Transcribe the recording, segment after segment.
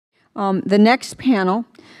The next panel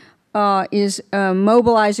is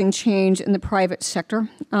mobilizing change in the private sector,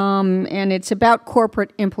 and it's about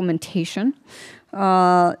corporate implementation.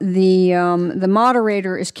 The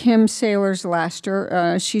moderator is Kim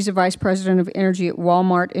Saylors-Laster. She's a vice president of energy at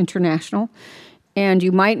Walmart International. And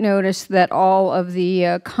you might notice that all of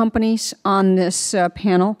the companies on this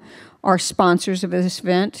panel are sponsors of this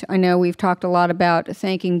event. I know we've talked a lot about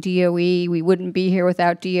thanking DOE. We wouldn't be here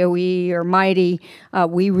without DOE or Mighty.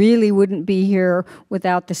 We really wouldn't be here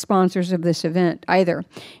without the sponsors of this event either.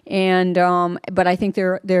 And but I think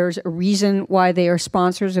there's a reason why they are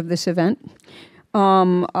sponsors of this event.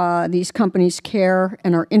 These companies care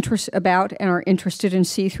and are interested in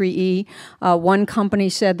C3E. One company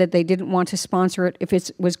said that they didn't want to sponsor it if it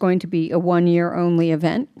was going to be a one-year only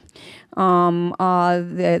event.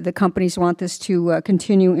 The companies want this to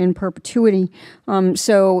continue in perpetuity.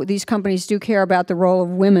 So these companies do care about the role of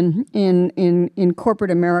women in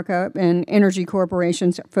corporate America and energy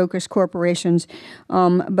corporations, focused corporations,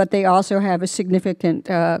 but they also have a significant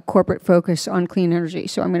corporate focus on clean energy.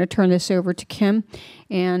 So I'm going to turn this over to Kim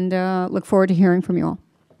and look forward to hearing from you all.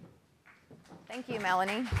 Thank you,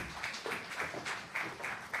 Melanie.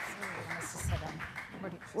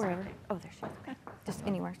 Wherever. Oh, there she is. Okay. Just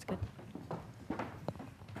anywhere is good.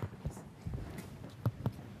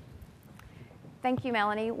 Thank you,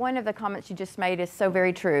 Melanie. One of the comments you just made is so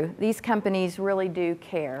very true. These companies really do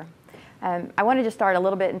care. I wanted to start a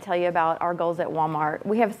little bit and tell you about our goals at Walmart.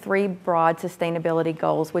 We have 3 broad sustainability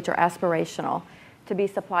goals, which are aspirational: to be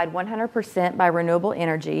supplied 100% by renewable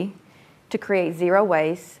energy, to create zero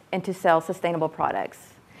waste, and to sell sustainable products.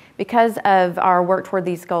 Because of our work toward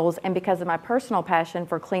these goals and because of my personal passion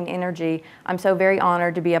for clean energy, I'm so very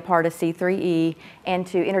honored to be a part of C3E and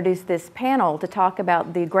to introduce this panel to talk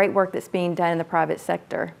about the great work that's being done in the private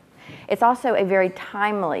sector. It's also a very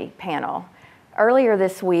timely panel. Earlier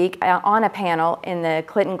this week, on a panel in the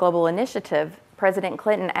Clinton Global Initiative, President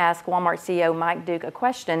Clinton asked Walmart CEO Mike Duke a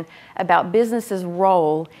question about business's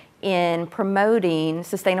role in promoting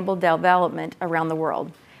sustainable development around the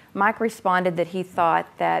world. Mike responded that he thought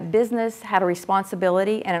that business had a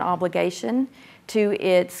responsibility and an obligation to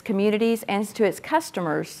its communities and to its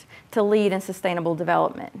customers to lead in sustainable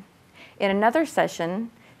development. In another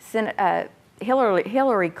session,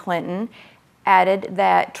 Hillary Clinton added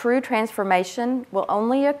that true transformation will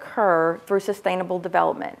only occur through sustainable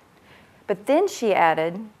development. But then she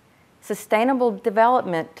added, sustainable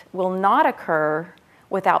development will not occur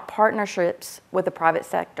without partnerships with the private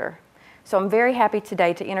sector. So I'm very happy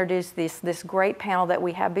today to introduce this great panel that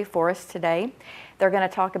we have before us today. They're going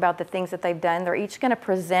to talk about the things that they've done. They're each going to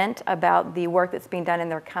present about the work that's being done in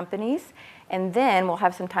their companies, and then we'll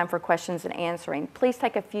have some time for questions and answering. Please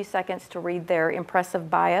take a few seconds to read their impressive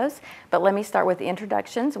bios, but let me start with the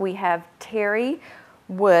introductions. We have Terry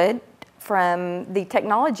Wood, from the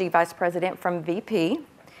Technology Vice President from VP.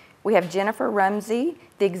 We have Jennifer Rumsey,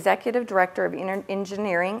 the Executive Director of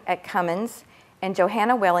Engineering at Cummins, and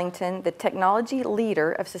Johanna Wellington, the Technology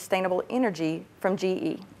Leader of Sustainable Energy from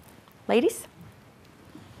GE. Ladies?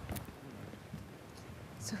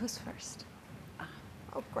 So who's first?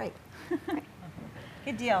 Oh, great.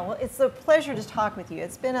 Good deal. Well, it's a pleasure to talk with you.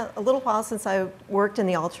 It's been a little while since I worked in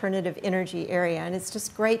the alternative energy area, and it's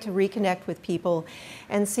just great to reconnect with people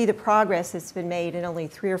and see the progress that's been made in only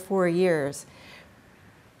 3 or 4 years.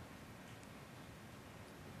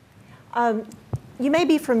 You may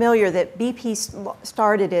be familiar that BP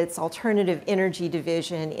started its alternative energy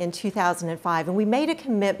division in 2005, and we made a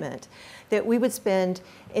commitment that we would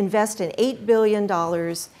invest in $8 billion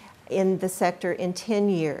in the sector in 10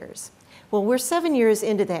 years. Well, we're 7 years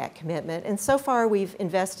into that commitment, and so far we've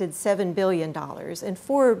invested $7 billion, and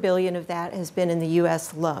 $4 billion of that has been in the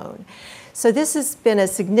U.S. alone. So this has been a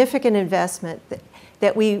significant investment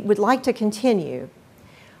that we would like to continue.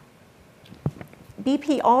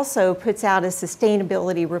 BP also puts out a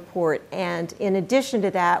sustainability report, and in addition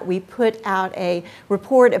to that, we put out a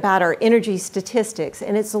report about our energy statistics,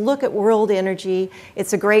 and it's a look at world energy.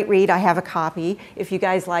 It's a great read. I have a copy if you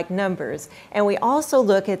guys like numbers. And we also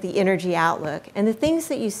look at the energy outlook, and the things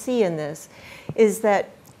that you see in this is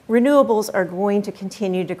that renewables are going to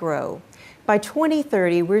continue to grow. By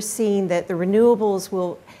 2030, we're seeing that the renewables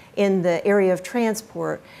will, in the area of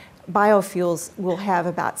transport, biofuels will have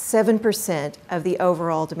about 7% of the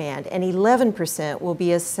overall demand, and 11% will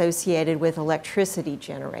be associated with electricity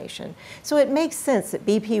generation. So it makes sense that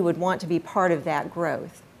BP would want to be part of that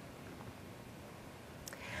growth.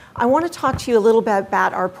 I want to talk to you a little bit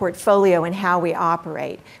about our portfolio and how we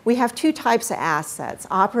operate. We have 2 types of assets: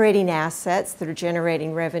 operating assets that are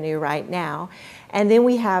generating revenue right now, and then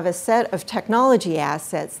we have a set of technology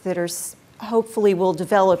assets that are hopefully will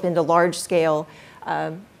develop into large-scale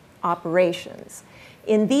operations.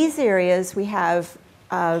 In these areas, we have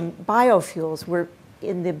biofuels. We're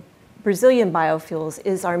in the Brazilian biofuels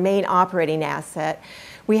is our main operating asset.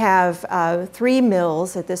 We have 3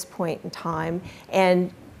 mills at this point in time,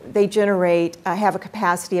 and they generate, have a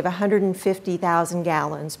capacity of 150,000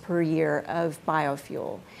 gallons per year of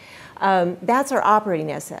biofuel. That's our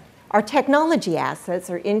operating asset. Our technology assets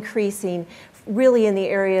are increasing really in the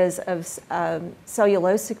areas of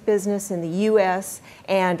cellulosic business in the US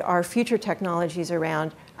and our future technologies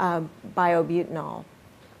around biobutanol.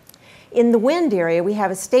 In the wind area, we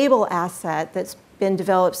have a stable asset that's been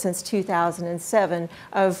developed since 2007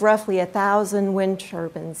 of roughly 1,000 wind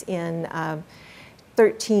turbines in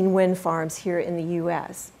 13 wind farms here in the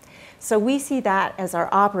US. So we see that as our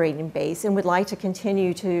operating base and would like to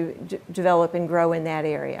continue to develop and grow in that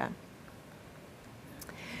area.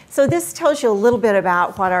 So this tells you a little bit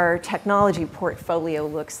about what our technology portfolio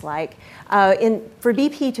looks like. For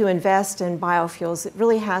BP to invest in biofuels, it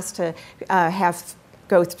really has to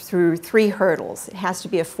go through 3 hurdles. It has to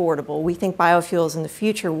be affordable. We think biofuels in the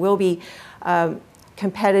future will be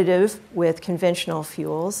competitive with conventional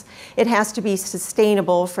fuels. It has to be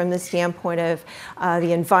sustainable from the standpoint of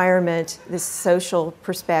the environment, the social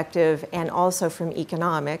perspective, and also from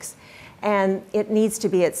economics. And it needs to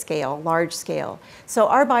be at scale, large scale. So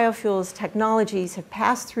our biofuels technologies have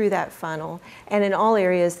passed through that funnel, and in all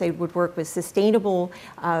areas they would work with sustainable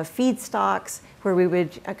feedstocks, where we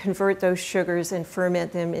would convert those sugars and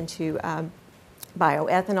ferment them into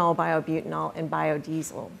bioethanol, biobutanol, and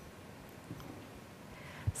biodiesel.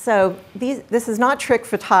 So this is not trick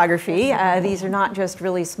photography. These are not just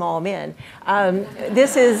really small men.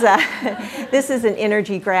 This is an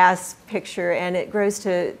energy grass picture, and it grows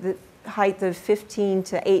to the height of 15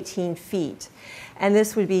 to 18 feet. And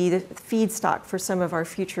this would be the feedstock for some of our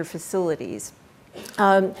future facilities.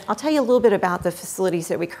 I'll tell you a little bit about the facilities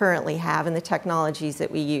that we currently have and the technologies that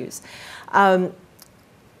we use. The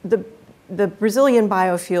Brazilian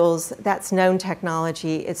biofuels, that's known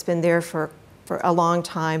technology. It's been there for a long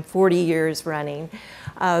time, 40 years running.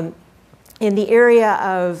 In the area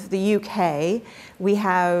of the UK, we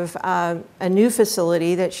have a new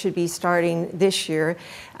facility that should be starting this year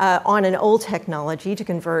on an old technology to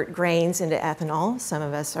convert grains into ethanol. Some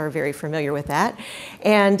of us are very familiar with that.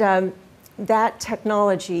 And that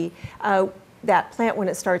technology, that plant, when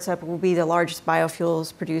it starts up, will be the largest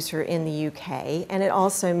biofuels producer in the UK, and it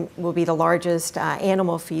also will be the largest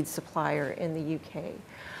animal feed supplier in the UK.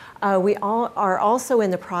 We are also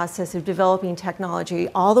in the process of developing technology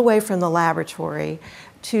all the way from the laboratory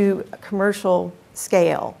to commercial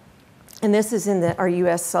scale. And this is in our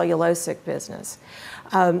US cellulosic business.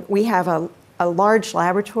 We have a large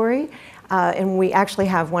laboratory, and we actually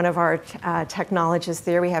have one of our technologists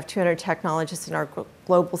there. We have 200 technologists in our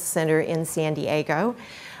global center in San Diego.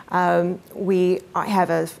 We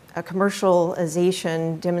have a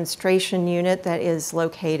commercialization demonstration unit that is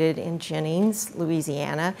located in Jennings,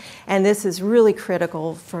 Louisiana. And this is really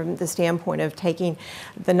critical from the standpoint of taking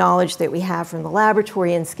the knowledge that we have from the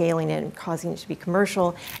laboratory and scaling it and causing it to be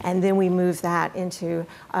commercial. And then we move that into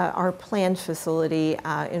our planned facility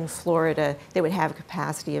in Florida that would have a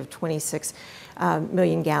capacity of 26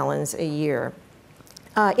 million gallons a year.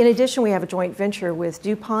 In addition, we have a joint venture with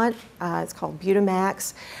DuPont. It's called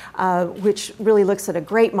Butamax, which really looks at a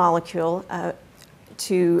great molecule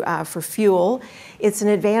for fuel. It's an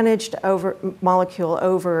advantaged molecule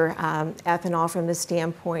over ethanol from the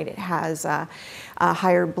standpoint it has a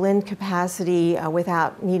higher blend capacity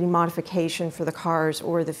without needing modification for the cars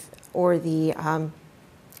or the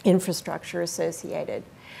infrastructure associated.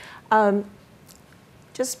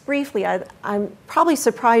 Just briefly, I'm probably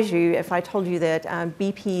surprise you if I told you that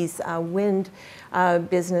BP's wind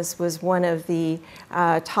business was one of the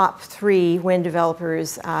top 3 wind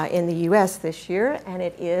developers in the US this year, and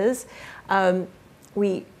it is.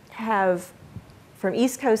 We have, from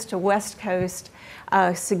East Coast to West Coast,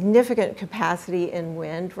 significant capacity in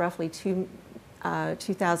wind, roughly 2,000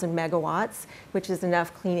 megawatts, which is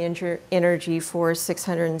enough clean energy for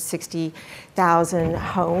 660,000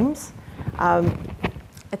 homes.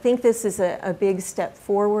 I think this is a big step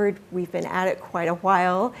forward. We've been at it quite a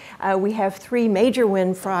while. We have 3 major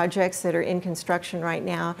wind projects that are in construction right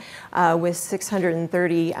now with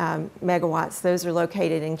 630 megawatts. Those are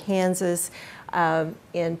located in Kansas,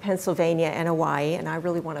 in Pennsylvania, and Hawaii, and I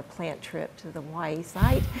really want a plant trip to the Hawaii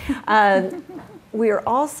site. We are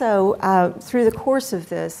also, through the course of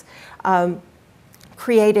this,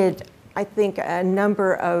 created, I think, a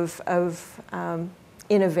number of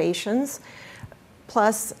innovations,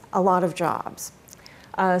 plus a lot of jobs.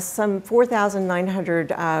 some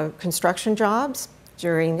 4,900 construction jobs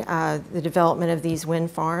during the development of these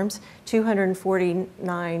wind farms,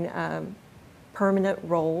 249 permanent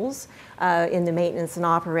roles in the maintenance and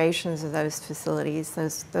operations of those facilities.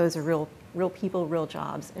 Those are real people, real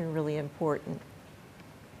jobs, and really important.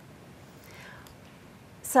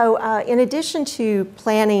 So in addition to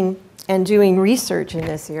planning and doing research in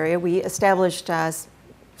this area, we established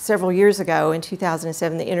several years ago, in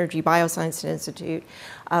 2007, the Energy Bioscience Institute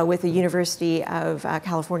with the University of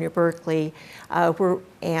California, Berkeley,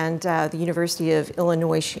 and the University of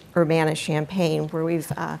Illinois, Urbana-Champaign, where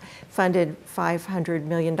we've funded $500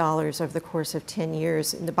 million over the course of 10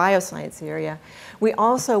 years in the bioscience area. We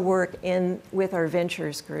also work with our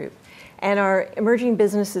ventures group. And our emerging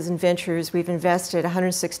businesses and ventures, we've invested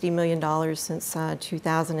 $160 million since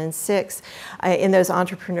 2006 in those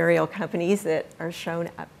entrepreneurial companies that are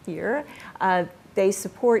shown up here. They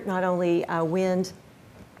support not only wind,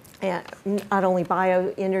 and not only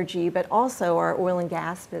bioenergy, but also our oil and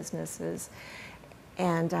gas businesses.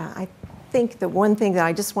 And I think the one thing that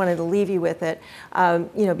I just wanted to leave you with it,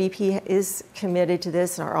 BP is committed to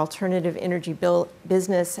this. Our alternative energy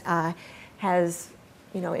business has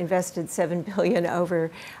invested $7 billion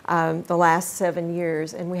over the last 7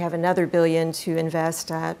 years, and we have another $1 billion to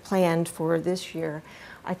invest planned for this year.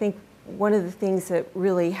 I think one of the things that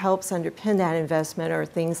really helps underpin that investment are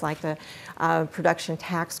things like the production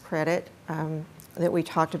tax credit that we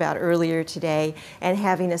talked about earlier today, and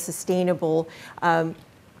having a sustainable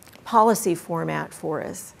policy format for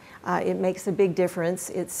us. It makes a big difference.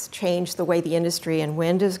 It's changed the way the industry in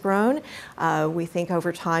wind has grown. We think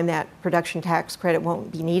over time that production tax credit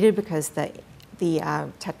won't be needed because the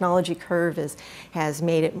technology curve has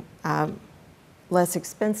made it less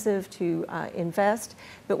expensive to invest.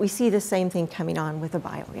 But we see the same thing coming on with the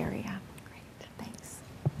bio area. Great, thanks.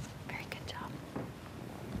 Very good job.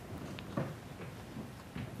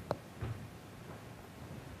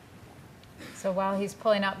 So while he's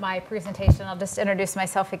pulling up my presentation, I'll just introduce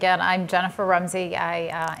myself again. I'm Jennifer Rumsey.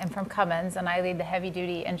 I am from Cummins, and I lead the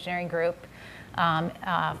heavy-duty engineering group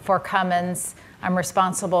for Cummins. I'm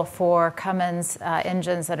responsible for Cummins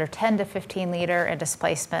engines that are 10 to 15 liter in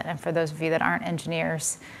displacement. And for those of you that aren't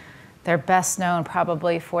engineers, they're best known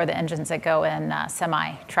probably for the engines that go in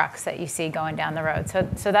semi-trucks that you see going down the road.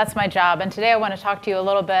 So that's my job. And today I want to talk to you a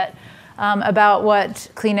little bit about what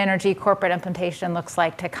clean energy corporate implementation looks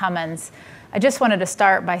like to Cummins. I just wanted to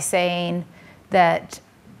start by saying that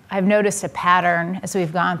I've noticed a pattern as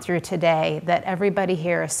we've gone through today that everybody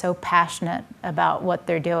here is so passionate about what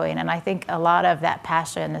they're doing. And I think a lot of that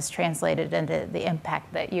passion is translated into the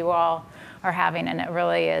impact that you all are having. And it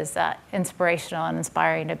really is inspirational and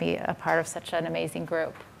inspiring to be a part of such an amazing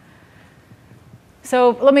group.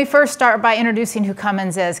 So let me first start by introducing who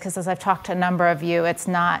Cummins is, because as I've talked to a number of you, it's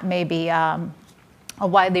not maybe a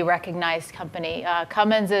widely recognized company.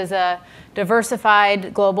 Cummins is a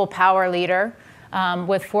diversified global power leader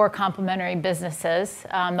with 4 complementary businesses.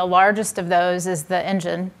 The largest of those is the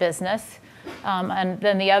engine business. And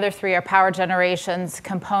then the other 3 are power generations,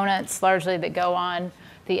 components largely that go on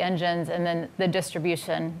the engines, and then the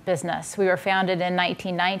distribution business. We were founded in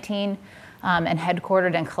 1919 and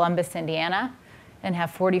headquartered in Columbus, Indiana, and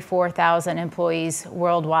have 44,000 employees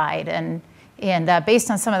worldwide. And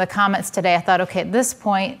based on some of the comments today, I thought, okay, at this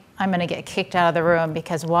point, I'm going to get kicked out of the room,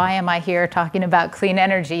 because why am I here talking about clean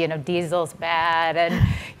energy? Diesel's bad,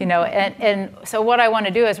 and so what I want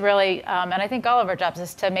to do is really, and I think all of our jobs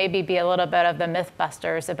is to maybe be a little bit of the myth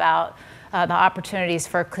busters about the opportunities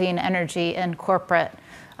for clean energy in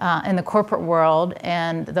the corporate world,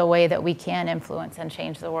 and the way that we can influence and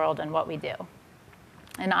change the world and what we do.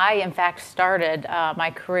 And I, in fact, started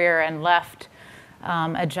my career and left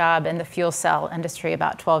a job in the fuel cell industry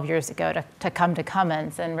about 12 years ago to come to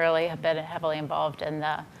Cummins, and really have been heavily involved in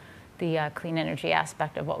the clean energy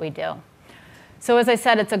aspect of what we do. So as I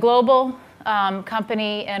said, it's a global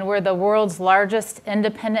company, and we're the world's largest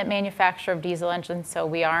independent manufacturer of diesel engines, so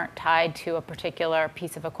we aren't tied to a particular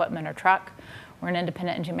piece of equipment or truck. We're an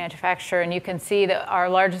independent engine manufacturer, and you can see that our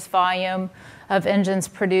largest volume of engines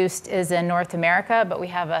produced is in North America, but we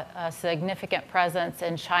have a significant presence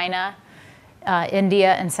in China,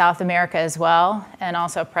 India, and South America as well, and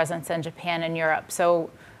also a presence in Japan and Europe. So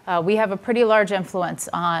we have a pretty large influence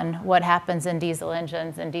on what happens in diesel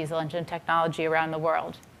engines and diesel engine technology around the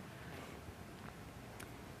world.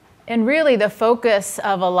 And really, the focus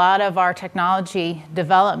of a lot of our technology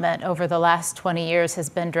development over the last 20 years has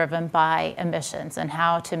been driven by emissions and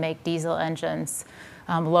how to make diesel engines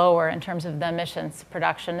lower in terms of the emissions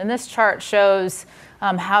production. And this chart shows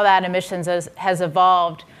how that emissions has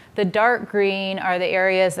evolved The dark green are the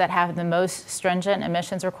areas that have the most stringent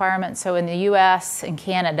emissions requirements. So in the US, in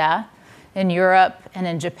Canada, in Europe, and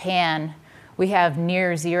in Japan, we have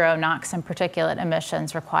near zero NOx and particulate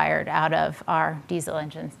emissions required out of our diesel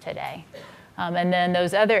engines today. And then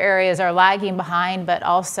those other areas are lagging behind, but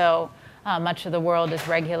also much of the world is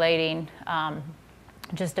regulating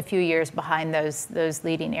just a few years behind those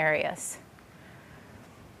leading areas.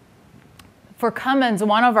 For Cummins,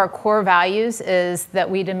 one of our core values is that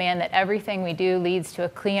we demand that everything we do leads to a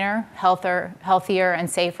cleaner, healthier, and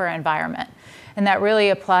safer environment. And that really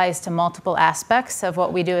applies to multiple aspects of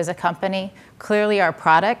what we do as a company. Clearly, our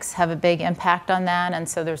products have a big impact on that, and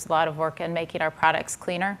so there's a lot of work in making our products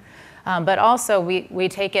cleaner. But also, we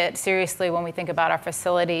take it seriously when we think about our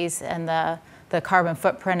facilities and the carbon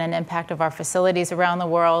footprint and impact of our facilities around the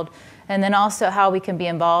world, and then also how we can be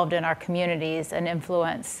involved in our communities and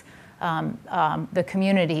influence the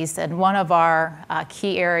communities. And one of our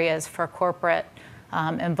key areas for corporate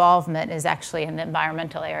involvement is actually in the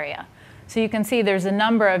environmental area. So you can see there's a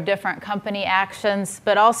number of different company actions,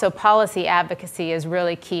 but also policy advocacy is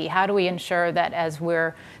really key. How do we ensure that as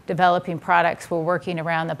we're developing products, we're working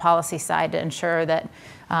around the policy side to ensure that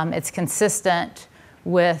it's consistent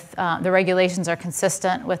with, the regulations are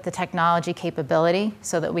consistent with the technology capability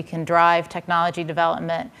so that we can drive technology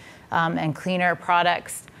development and cleaner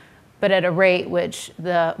products, but at a rate which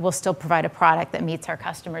will still provide a product that meets our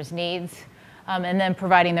customers' needs, and then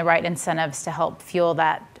providing the right incentives to help fuel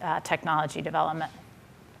that technology development.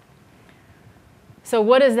 So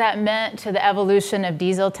what has that meant to the evolution of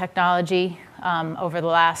diesel technology over the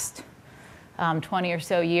last 20 or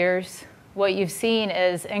so years? What you've seen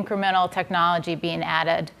is incremental technology being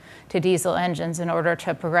added to diesel engines in order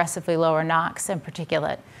to progressively lower NOx and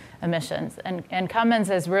particulate emissions. And Cummins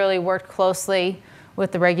has really worked closely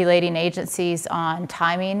with the regulating agencies on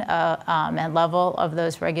timing and level of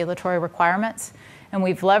those regulatory requirements. And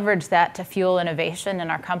we've leveraged that to fuel innovation in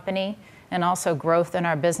our company and also growth in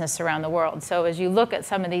our business around the world. So as you look at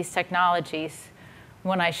some of these technologies,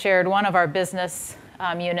 when I shared one of our business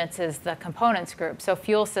units is the components group. So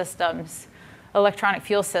fuel systems, electronic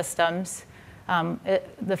fuel systems,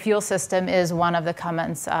 the fuel system is one of the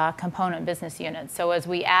Cummins component business units. So as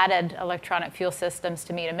we added electronic fuel systems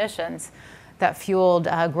to meet emissions, that fueled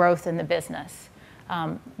growth in the business.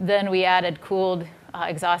 Then we added cooled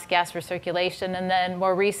exhaust gas recirculation, and then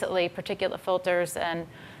more recently, particulate filters and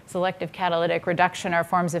selective catalytic reduction are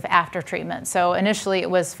forms of after treatment. So initially it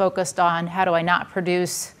was focused on how do I not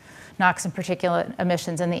produce NOx and particulate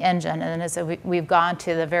emissions in the engine, and as we've gone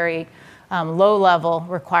to the very low level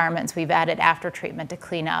requirements, we've added after treatment to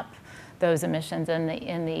clean up those emissions in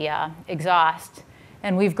the exhaust.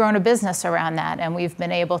 And we've grown a business around that, and we've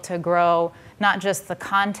been able to grow not just the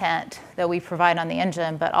content that we provide on the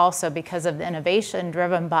engine, but also because of the innovation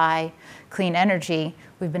driven by clean energy,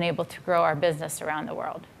 we've been able to grow our business around the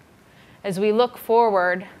world. As we look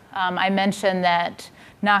forward, I mentioned that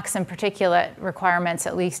NOx and particulate requirements,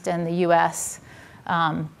 at least in the US,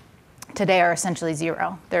 today are essentially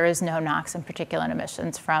zero. There is no NOx and particulate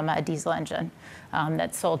emissions from a diesel engine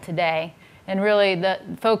that's sold today. And really the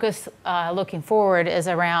focus looking forward is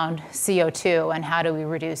around CO2 and how do we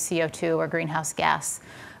reduce CO2 or greenhouse gas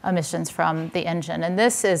emissions from the engine. And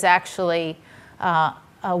this is actually a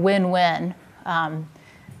win-win.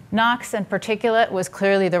 NOx and particulate was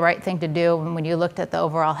clearly the right thing to do when you looked at the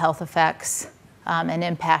overall health effects and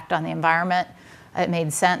impact on the environment. It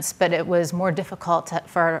made sense, but it was more difficult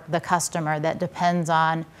for the customer that depends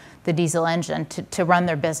on the diesel engine to run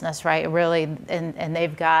their business, right? Really, and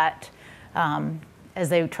they've got, as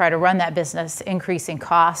they try to run that business, increasing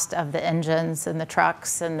cost of the engines and the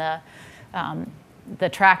trucks and the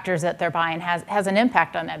tractors that they're buying has an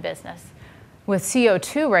impact on that business. With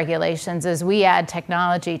CO2 regulations, as we add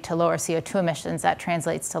technology to lower CO2 emissions, that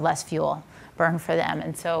translates to less fuel burn for them.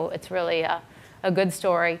 And so it's really a good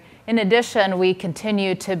story. In addition, we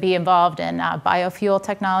continue to be involved in biofuel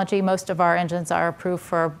technology. Most of our engines are approved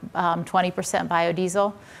for 20%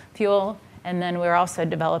 biodiesel fuel. And then we're also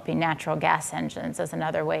developing natural gas engines as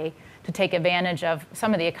another way to take advantage of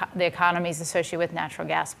some of the economies associated with natural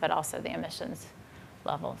gas, but also the emissions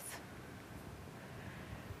levels.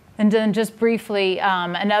 And then just briefly,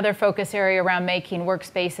 another focus area around making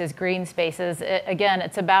workspaces, green spaces. Again,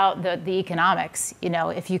 it's about the economics. You know,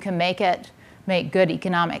 if you can make good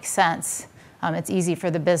economic sense, it's easy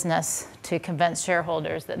for the business to convince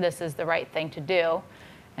shareholders that this is the right thing to do.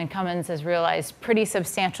 And Cummins has realized pretty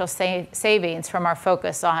substantial savings from our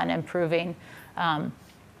focus on improving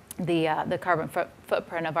the carbon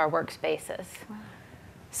footprint of our workspaces.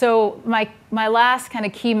 So my last kind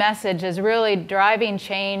of key message is really driving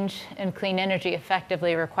change in clean energy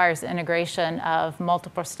effectively requires the integration of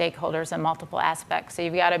multiple stakeholders and multiple aspects. So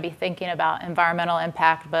you've got to be thinking about environmental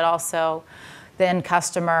impact, but also the end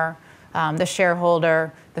customer, the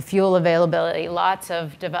shareholder, the fuel availability, lots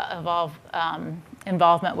of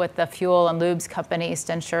involvement with the fuel and lubes companies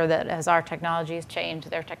to ensure that as our technology has changed,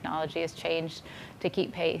 their technology has changed to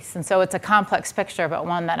keep pace. And so it's a complex picture, but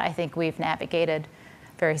one that I think we've navigated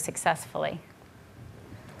very successfully.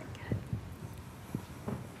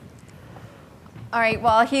 All right,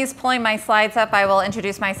 while he's pulling my slides up, I will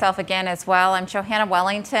introduce myself again as well. I'm Johanna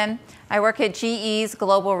Wellington. I work at GE's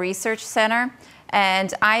Global Research Center,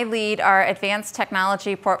 and I lead our advanced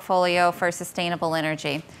technology portfolio for sustainable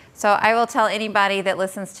energy. So I will tell anybody that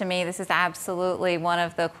listens to me, this is absolutely one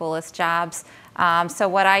of the coolest jobs. So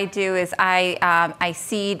what I do is I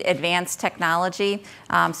seed advanced technology.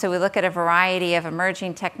 So we look at a variety of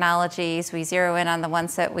emerging technologies. We zero in on the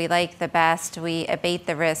ones that we like the best. We abate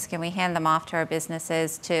the risk, and we hand them off to our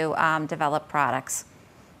businesses to develop products.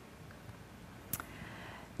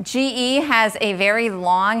 GE has a very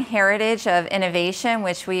long heritage of innovation,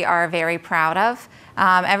 which we are very proud of.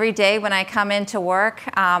 Every day when I come into work,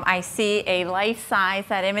 I see a life-size,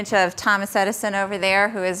 that image of Thomas Edison over there,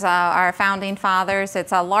 who is our founding fathers.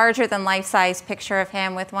 It's a larger than life-size picture of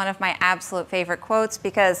him with one of my absolute favorite quotes,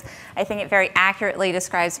 because I think it very accurately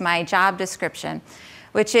describes my job description,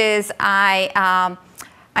 which is I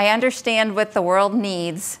understand what the world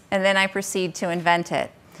needs, and then I proceed to invent it.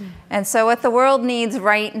 And so what the world needs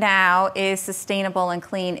right now is sustainable and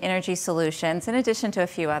clean energy solutions, in addition to a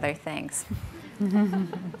few other things.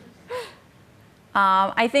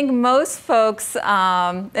 I think most folks,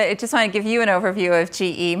 I just want to give you an overview of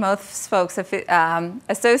GE. Most folks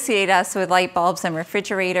associate us with light bulbs and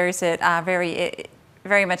refrigerators. It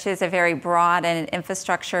very much is a very broad and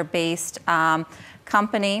infrastructure-based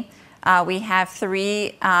company. We have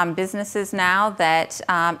 3 businesses now that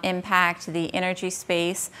impact the energy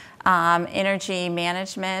space, energy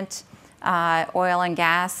management, oil and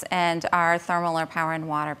gas, and our thermal or power and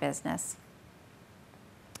water business.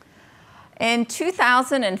 In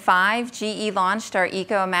 2005, GE launched our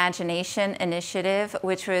Eco-Imagination initiative,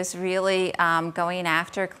 which was really going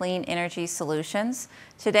after clean energy solutions.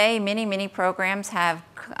 Today, many programs have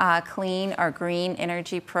clean or green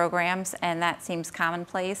energy programs, and that seems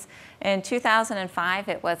commonplace. In 2005,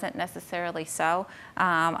 it wasn't necessarily so.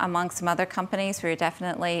 Among some other companies, we were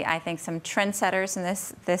definitely, I think, some trendsetters in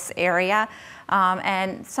this area.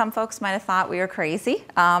 And some folks might have thought we were crazy,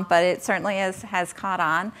 but it certainly has caught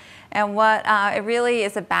on. And what it really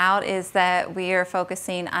is about is that we are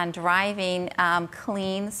focusing on driving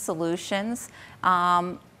clean solutions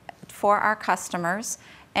for our customers,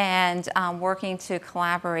 and working to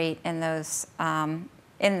collaborate in those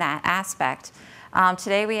in that aspect.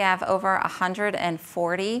 Today we have over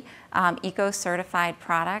 140 eco-certified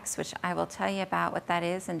products, which I will tell you about what that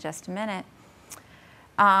is in just a minute.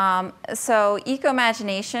 So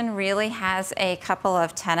Eco-Imagination really has a couple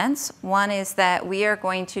of tenets. One is that we are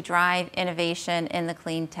going to drive innovation in the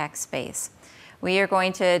clean tech space. We are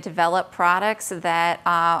going to develop products that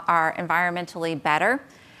are environmentally better.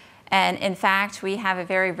 And in fact, we have a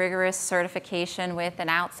very rigorous certification with an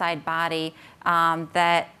outside body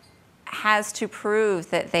that has to prove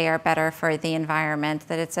that they are better for the environment,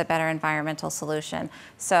 that it's a better environmental solution.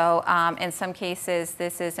 So in some cases,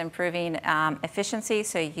 this is improving efficiency,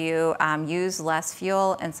 so you use less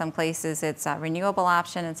fuel. In some places, it's a renewable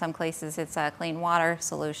option. In some places, it's a clean water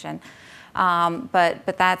solution. But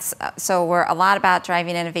that's, so we're a lot about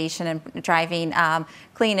driving innovation and driving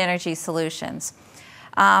clean energy solutions.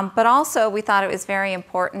 But also, we thought it was very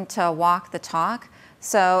important to walk the talk.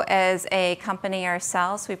 So as a company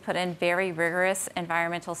ourselves, we put in very rigorous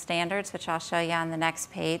environmental standards, which I'll show you on the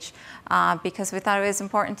next page, because we thought it was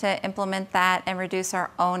important to implement that and reduce our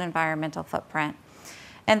own environmental footprint.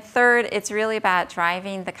 And third, it's really about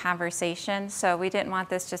driving the conversation. So we didn't want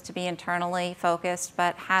this just to be internally focused,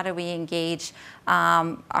 but how do we engage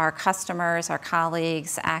our customers, our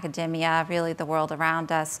colleagues, academia, really the world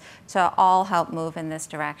around us, to all help move in this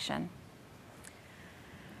direction.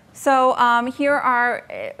 So here are,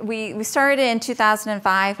 we started in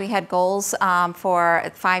 2005. We had goals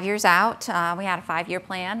for 5 years out. We had a 5-year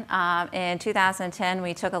plan. In 2010,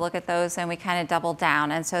 we took a look at those and we kind of doubled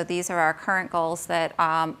down. And so these are our current goals that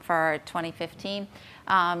for 2015.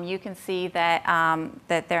 You can see that,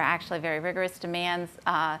 that they're actually very rigorous demands.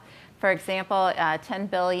 For example, $10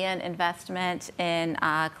 billion investment in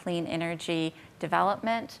clean energy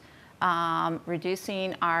development.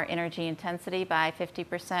 reducing our energy intensity by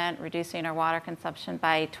 50%, reducing our water consumption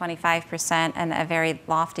by 25%, and a very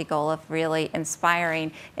lofty goal of really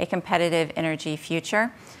inspiring a competitive energy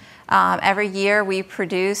future. Every year we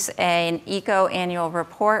produce an eco annual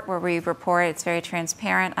report where we report, it's very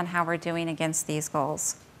transparent on how we're doing against these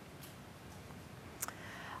goals.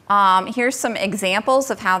 Here's some examples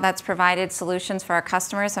of how that's provided solutions for our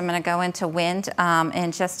customers. I'm going to go into wind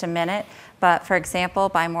in just a minute. But for example,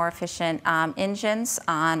 by more efficient engines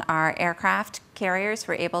on our aircraft carriers,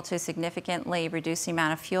 we're able to significantly reduce the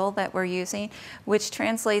amount of fuel that we're using, which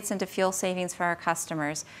translates into fuel savings for our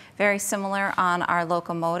customers. Very similar on our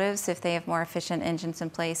locomotives. If they have more efficient engines in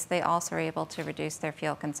place, they also are able to reduce their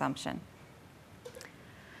fuel consumption.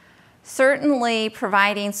 Certainly,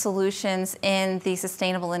 providing solutions in the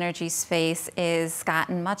sustainable energy space is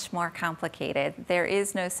gotten much more complicated. There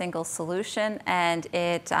is no single solution, and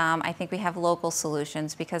I think we have local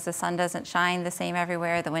solutions because the sun doesn't shine the same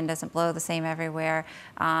everywhere, the wind doesn't blow the same everywhere,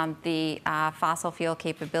 the fossil fuel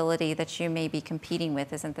capability that you may be competing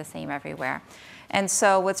with isn't the same everywhere. And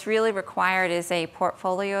so what's really required is a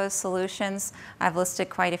portfolio of solutions. I've listed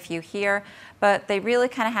quite a few here, but they really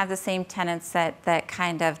kind of have the same tenets that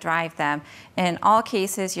kind of drive them. In all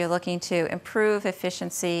cases, you're looking to improve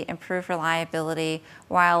efficiency, improve reliability,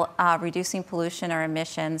 while reducing pollution or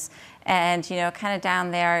emissions. And kind of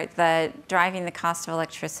down there, driving the cost of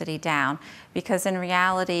electricity down. Because in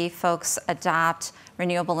reality, folks adopt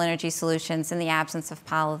renewable energy solutions in the absence of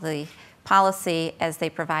policy as they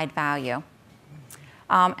provide value.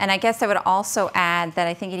 And I guess I would also add that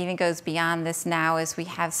I think it even goes beyond this now as we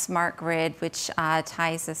have smart grid, which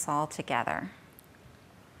ties this all together.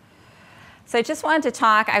 So I just wanted to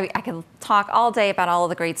talk, I could talk all day about all of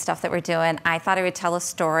the great stuff that we're doing. I thought I would tell a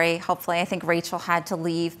story. Hopefully, I think Rachel had to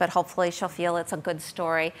leave, but hopefully she'll feel it's a good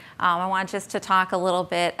story. I want just to talk a little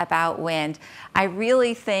bit about wind. I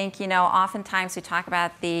really think, oftentimes we talk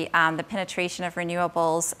about the penetration of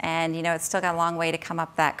renewables, and it's still got a long way to come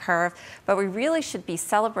up that curve, but we really should be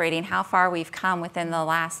celebrating how far we've come within the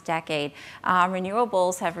last decade.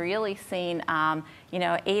 Renewables have really seen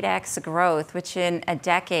 8x growth, which in a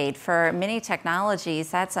decade for many technologies,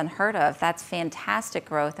 that's unheard of. That's fantastic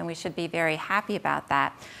growth, and we should be very happy about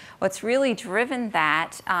that. What's really driven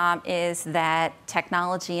that is that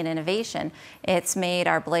technology and innovation. It's made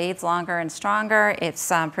our blades longer and stronger. It's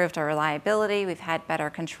improved our reliability. We've had better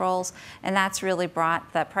controls, and that's really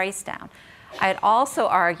brought the price down. I'd also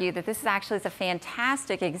argue that this is actually a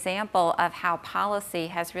fantastic example of how policy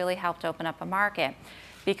has really helped open up a market.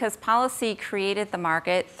 Because policy created the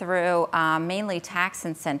market through mainly tax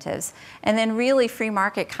incentives. And then really free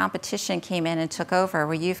market competition came in and took over,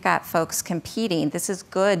 where you've got folks competing. This is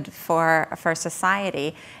good for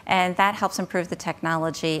society, and that helps improve the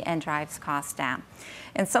technology and drives costs down.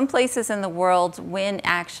 In some places in the world, wind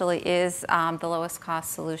actually is the lowest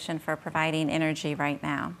cost solution for providing energy right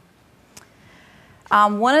now.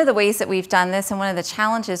 One of the ways that we've done this, and one of the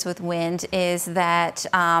challenges with wind, is that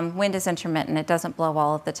wind is intermittent. It doesn't blow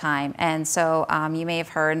all of the time. And so you may have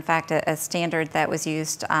heard, in fact, a standard that was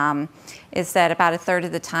used is that about 1/3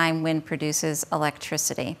 of the time wind produces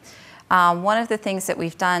electricity. One of the things that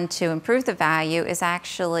we've done to improve the value is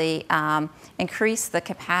actually increase the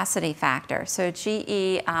capacity factor. So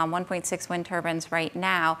GE 1.6 wind turbines right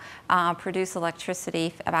now produce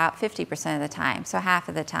electricity about 50% of the time, so half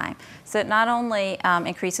of the time. So it not only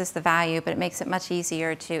increases the value, but it makes it much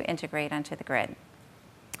easier to integrate onto the grid.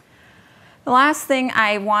 The last thing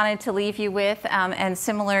I wanted to leave you with, and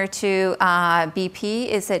similar to BP,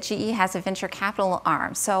 is that GE has a venture capital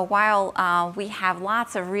arm. So while we have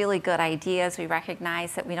lots of really good ideas, we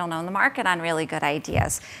recognize that we don't own the market on really good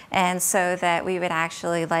ideas. And so that we would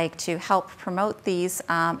actually like to help promote these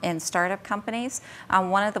in startup companies.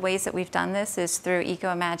 One of the ways that we've done this is through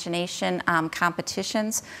Eco-Imagination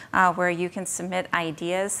competitions, where you can submit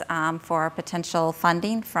ideas for potential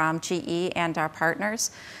funding from GE and our partners.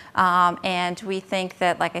 And we think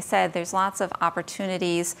that, like I said, there's lots of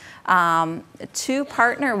opportunities to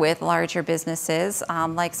partner with larger businesses,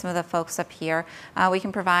 like some of the folks up here. We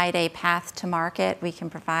can provide a path to market, we can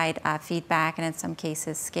provide feedback, and in some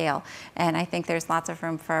cases scale. And I think there's lots of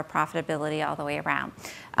room for profitability all the way around.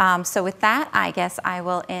 So with that, I guess I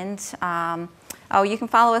will end. Oh, you can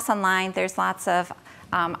follow us online. There's lots of,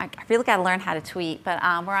 I really got to learn how to tweet, but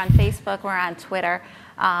we're on Facebook, we're on Twitter.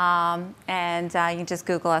 And you can just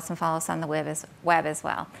Google us and follow us on the web as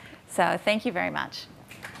well. So thank you very much.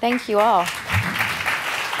 Thank you all.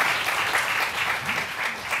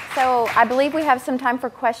 So I believe we have some time for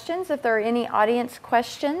questions, if there are any audience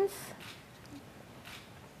questions.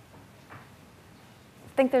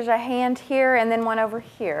 I think there's a hand here and then one over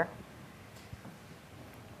here.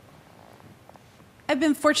 I've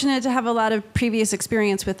been fortunate to have a lot of previous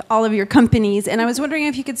experience with all of your companies, and I was wondering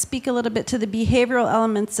if you could speak a little bit to the behavioral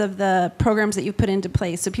elements of the programs that you've put into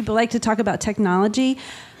place. So people like to talk about technology.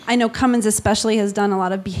 I know Cummins especially has done a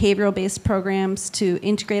lot of behavioral-based programs to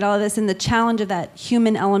integrate all of this, and the challenge of that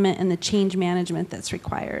human element and the change management that's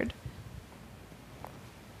required.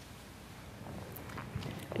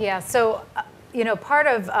 Yeah, so, part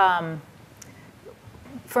of,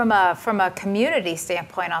 from a community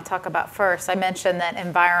standpoint, I'll talk about first. I mentioned that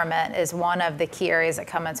environment is one of the key areas that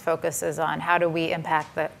Cummins focuses on. How do we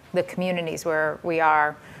impact the communities where we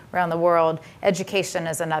are around the world? Education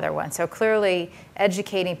is another one. So clearly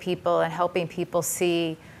educating people and helping people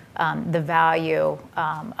see the value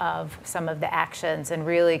of some of the actions and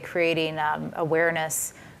really creating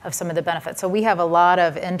awareness of some of the benefits. So we have a lot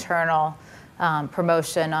of internal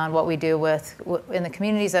promotion on what we do in the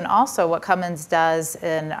communities, and also what Cummins does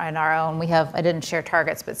in our own. We have, I didn't share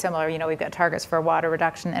targets, but similar, we've got targets for water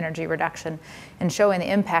reduction, energy reduction, and showing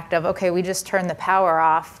the impact of, okay, we just turned the power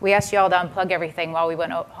off. We asked you all to unplug everything while we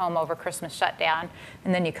went home over Christmas shutdown,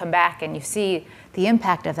 and then you come back and you see the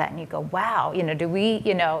impact of that and you go, wow,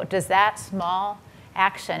 does that small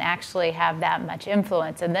action actually have that much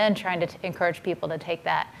influence? And then trying to encourage people to take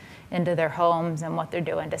that into their homes and what they're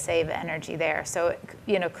doing to save energy there. So,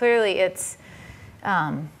 clearly it's,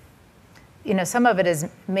 some of it is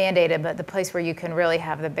mandated, but the place where you can really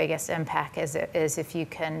have the biggest impact is if you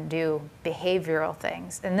can do behavioral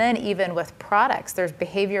things. And then even with products, there's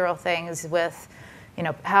behavioral things with,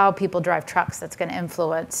 how people drive trucks that's going to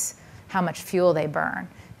influence how much fuel they burn.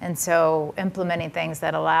 And so implementing things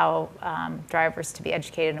that allow drivers to be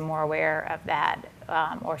educated and more aware of that,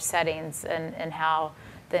 or settings and how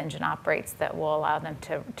the engine operates that will allow them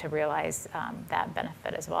to realize that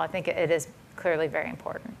benefit as well. I think it is clearly very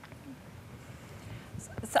important.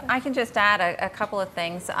 So I can just add a couple of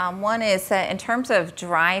things. One is that in terms of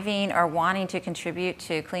driving or wanting to contribute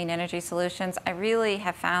to clean energy solutions, I really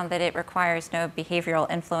have found that it requires no behavioral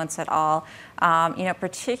influence at all.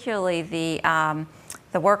 Particularly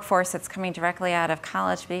the workforce that's coming directly out of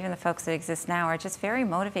college, but even the folks that exist now are just very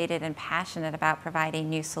motivated and passionate about providing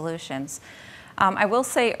new solutions. I will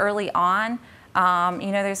say early on,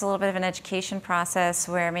 there's a little bit of an education process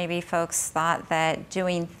where maybe folks thought that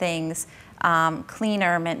doing things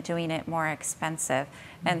cleaner meant doing it more expensive.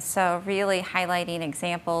 And so really highlighting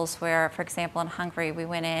examples where, for example, in Hungary, we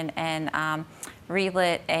went in and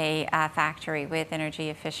relit a factory with energy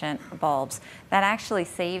efficient bulbs. That actually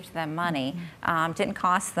saved them money, didn't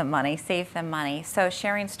cost them money, saved them money. So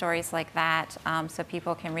sharing stories like that so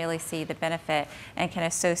people can really see the benefit and can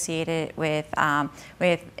associate it with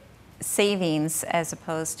savings as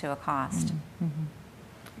opposed to a cost. Mm-hmm.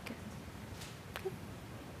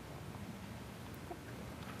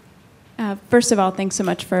 First of all, thanks so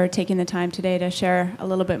much for taking the time today to share a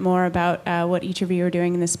little bit more about what each of you are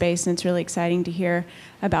doing in this space, and it's really exciting to hear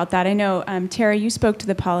about that. I know, Tara, you spoke to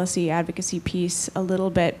the policy advocacy piece a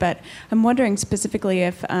little bit, but I'm wondering specifically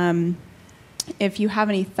if you have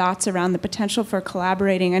any thoughts around the potential for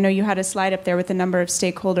collaborating. I know you had a slide up there with a number of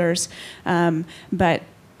stakeholders, but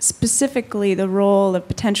specifically the role of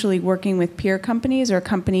potentially working with peer companies or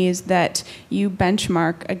companies that you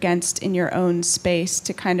benchmark against in your own space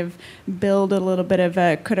to kind of build a little bit of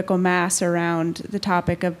a critical mass around the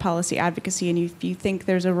topic of policy advocacy, and if you think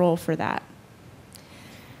there's a role for that.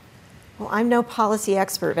 Well, I'm no policy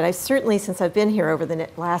expert, but I've certainly, since I've been here over the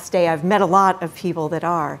last day, I've met a lot of people that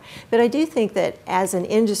are. But I do think that as an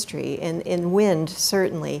industry, in wind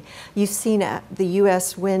certainly, you've seen the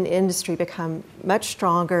U.S. wind industry become much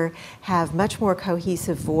stronger, have much more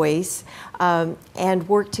cohesive voice, and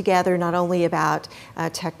work together not only about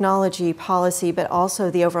technology, policy, but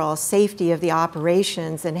also the overall safety of the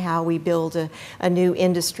operations and how we build a new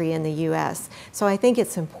industry in the U.S. So I think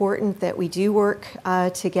it's important that we do work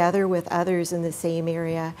together with others in the same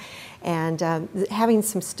area, and having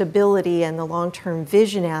some stability and the long-term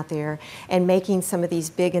vision out there and making some of these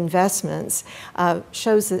big investments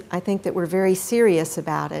shows that I think that we're very serious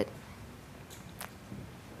about it.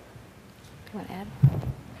 You want to add?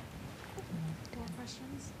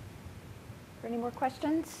 Questions? Any more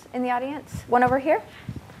questions in the audience? One over here.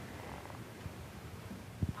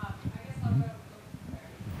 I guess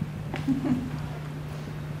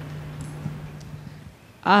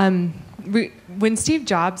I'll go. When Steve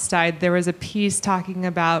Jobs died, there was a piece talking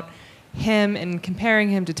about him and comparing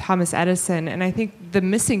him to Thomas Edison. And I think the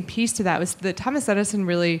missing piece to that was that Thomas Edison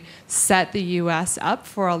really set the U.S. up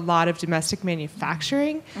for a lot of domestic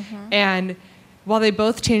manufacturing. Mm-hmm. And while they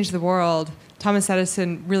both changed the world, Thomas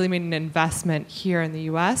Edison really made an investment here in the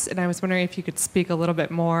US, and I was wondering if you could speak a little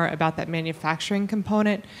bit more about that manufacturing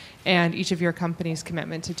component and each of your company's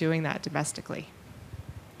commitment to doing that domestically.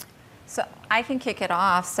 So I can kick it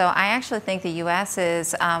off. So I actually think the U.S.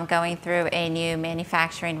 is going through a new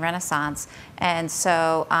manufacturing renaissance. And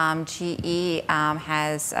so GE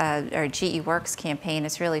or GE Works campaign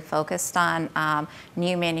is really focused on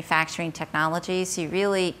new manufacturing technologies. You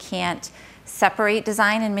really can't separate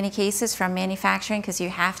design in many cases from manufacturing because you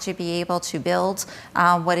have to be able to build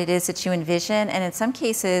what it is that you envision. And in some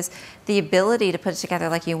cases, the ability to put it together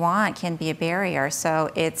like you want can be a barrier.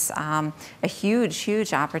 So it's a huge,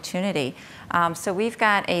 huge opportunity. So we've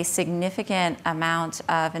got a significant amount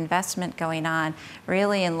of investment going on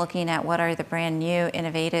really in looking at what are the brand new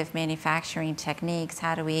innovative manufacturing techniques.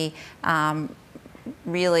 How do we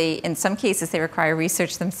really, in some cases, they require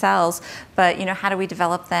research themselves, but how do we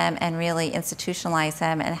develop them and really institutionalize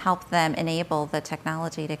them and help them enable the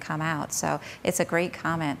technology to come out? So it's a great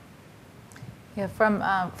comment. Yeah,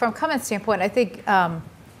 from Cummins' standpoint, I think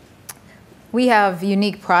we have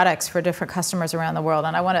unique products for different customers around the world,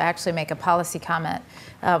 and I want to actually make a policy comment.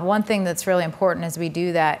 One thing that's really important as we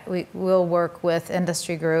do that, we'll work with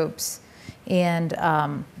industry groups, and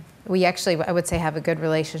we actually, I would say, have a good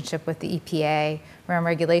relationship with the EPA around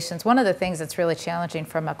regulations. One of the things that's really challenging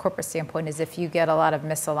from a corporate standpoint is if you get a lot of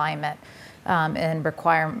misalignment in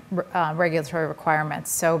regulatory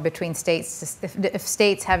requirements. So between states, if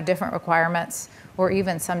states have different requirements, or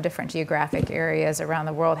even some different geographic areas around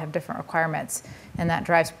the world have different requirements, and that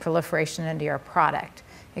drives proliferation into your product,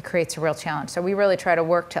 it creates a real challenge. So we really try to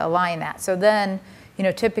work to align that. So then,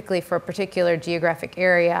 typically for a particular geographic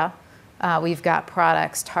area, we've got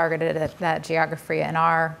products targeted at that geography, and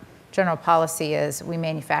our general policy is we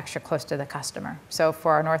manufacture close to the customer. So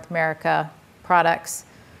for our North America products,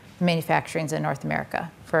 manufacturing's in North America.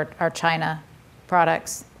 For our China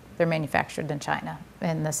products, they're manufactured in China,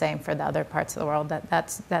 and the same for the other parts of the world.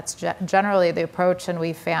 That's generally the approach, and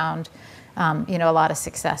we've found a lot of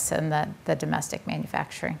success in the domestic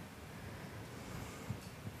manufacturing.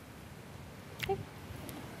 Okay.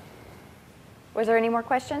 Was there any more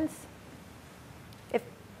questions?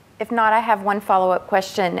 If not, I have one follow-up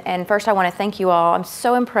question. And first, I want to thank you all. I'm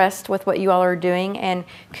so impressed with what you all are doing, and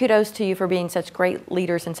kudos to you for being such great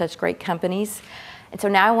leaders in such great companies. And so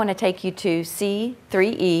now I want to take you to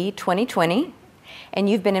C3E 2020, and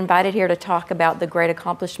you've been invited here to talk about the great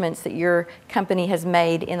accomplishments that your company has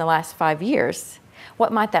made in the last 5 years.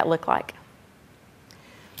 What might that look like?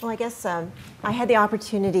 Well, I guess I had the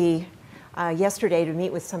opportunity yesterday to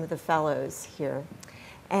meet with some of the fellows here.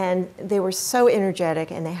 And they were so energetic,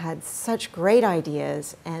 and they had such great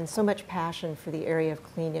ideas and so much passion for the area of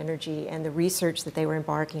clean energy and the research that they were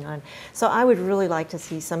embarking on. So I would really like to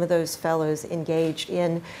see some of those fellows engaged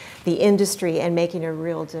in the industry and making a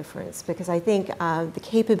real difference, because I think the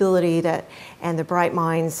capability and the bright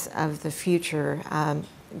minds of the future,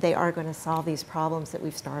 they are going to solve these problems that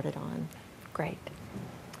we've started on. Great.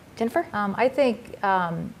 Jennifer? I think,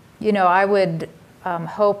 I would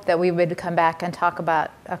hope that we would come back and talk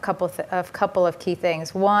about a couple of key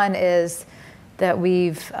things. One is that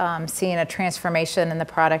we've seen a transformation in the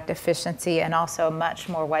product efficiency and also much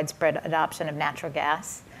more widespread adoption of natural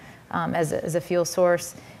gas as a fuel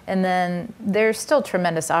source. And then there's still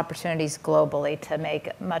tremendous opportunities globally to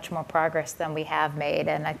make much more progress than we have made.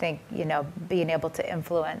 And I think, being able to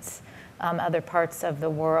influence other parts of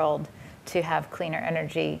the world to have cleaner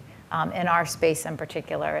energy in our space in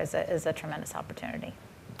particular is a tremendous opportunity.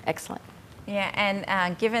 Excellent. Yeah,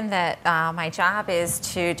 and given that my job is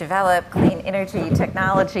to develop clean energy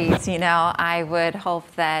technologies, I would hope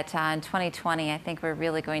that in 2020, I think we're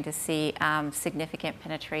really going to see significant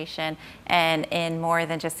penetration, and in more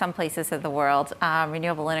than just some places of the world,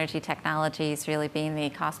 renewable energy technologies really being the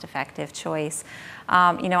cost-effective choice.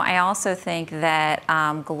 I also think that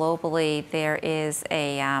globally there is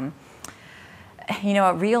a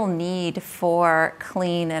real need for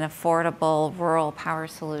clean and affordable rural power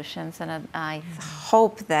solutions. And I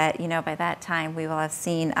hope that, by that time we will have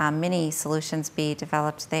seen many solutions be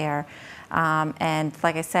developed there. And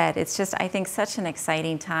like I said, it's just, I think, such an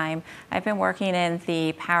exciting time. I've been working in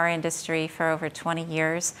the power industry for over 20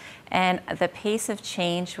 years, and the pace of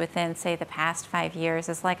change within, say, the past 5 years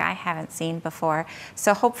is like I haven't seen before.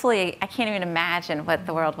 So hopefully, I can't even imagine what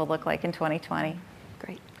the world will look like in 2020.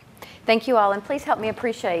 Great. Thank you all, and please help me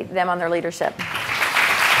appreciate them on their leadership.